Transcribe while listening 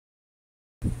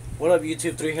What up,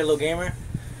 YouTube 3 Hello Gamer?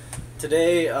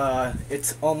 Today,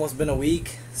 it's almost been a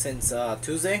week since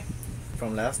Tuesday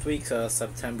from last week,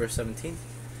 September 17th.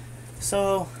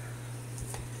 So,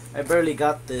 I barely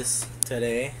got this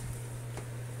today,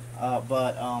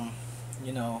 but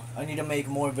you know, I need to make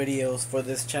more videos for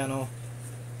this channel.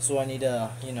 So I need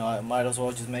to, I might as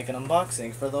well just make an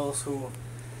unboxing for those who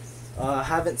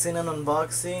haven't seen an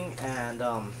unboxing and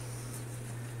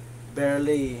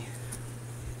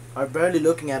are barely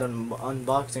looking at an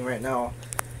unboxing right now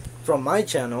from my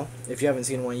channel, if you haven't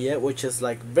seen one yet, which is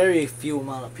like very few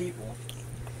amount of people,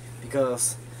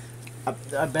 because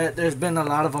I bet there's been a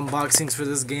lot of unboxings for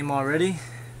this game already.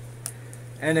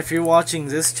 And if you're watching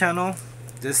this channel,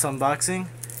 this unboxing,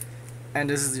 and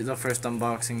this is the first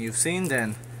unboxing you've seen,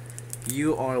 then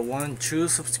you are one true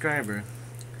subscriber,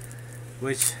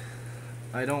 which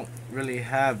I don't really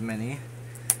have many.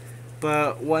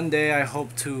 But one day I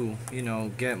hope to,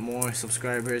 get more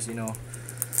subscribers,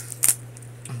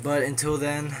 But until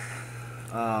then,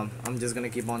 I'm just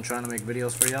gonna keep on trying to make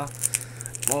videos for y'all.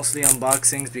 Mostly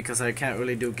unboxings because I can't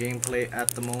really do gameplay at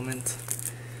the moment.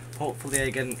 Hopefully I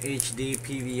get an HD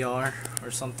PVR or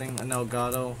something, an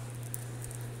Elgato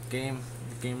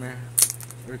gamer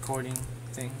recording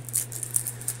thing.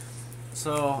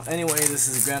 So anyway, this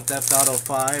is Grand Theft Auto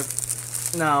 5.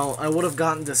 Now, I would have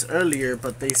gotten this earlier,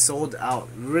 but they sold out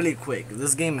really quick.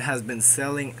 This game has been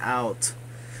selling out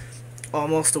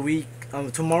almost a week.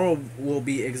 Tomorrow will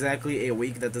be exactly a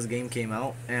week that this game came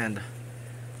out, and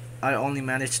I only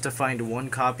managed to find one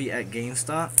copy at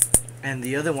Gamestop, and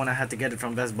the other one I had to get it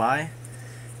from Best Buy.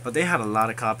 But they had a lot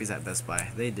of copies at Best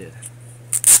Buy. They did,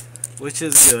 which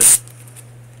is good.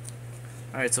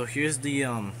 Alright, so here's the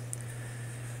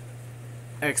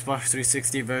Xbox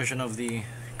 360 version of the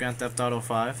Grand Theft Auto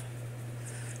 5.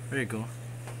 There you go.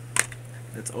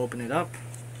 Let's open it up.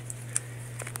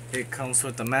 It comes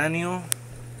with the manual,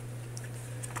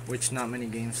 which not many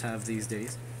games have these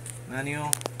days.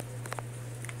 Manual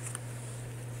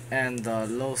and the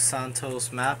Los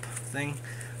Santos map thing.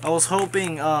 I was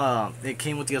hoping it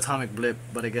came with the atomic blip,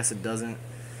 but I guess it doesn't.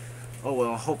 Oh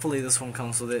well, hopefully this one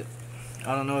comes with it.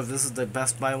 I don't know if this is the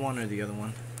Best Buy one or the other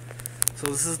one. So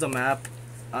this is the map.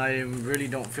 I really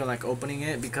don't feel like opening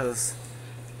it because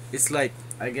it's like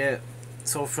I get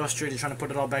so frustrated trying to put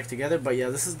it all back together. But yeah,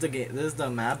 this is the game. This is the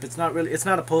map. It's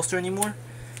not a poster anymore,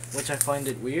 which I find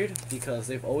it weird because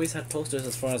they've always had posters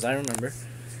as far as I remember.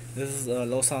 This is the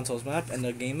Los Santos map and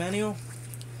the game manual.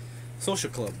 Social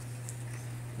Club.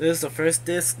 This is the first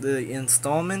disc, the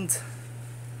installment,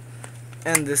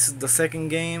 and this is the second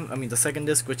game. I mean the second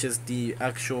disc, which is the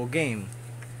actual game.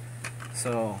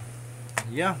 So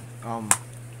yeah,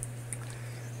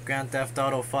 Grand Theft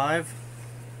Auto 5.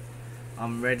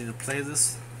 I'm ready to play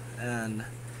this, and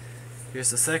here's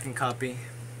the second copy.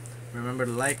 Remember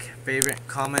to like, favorite,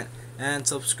 comment, and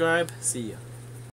subscribe. See ya.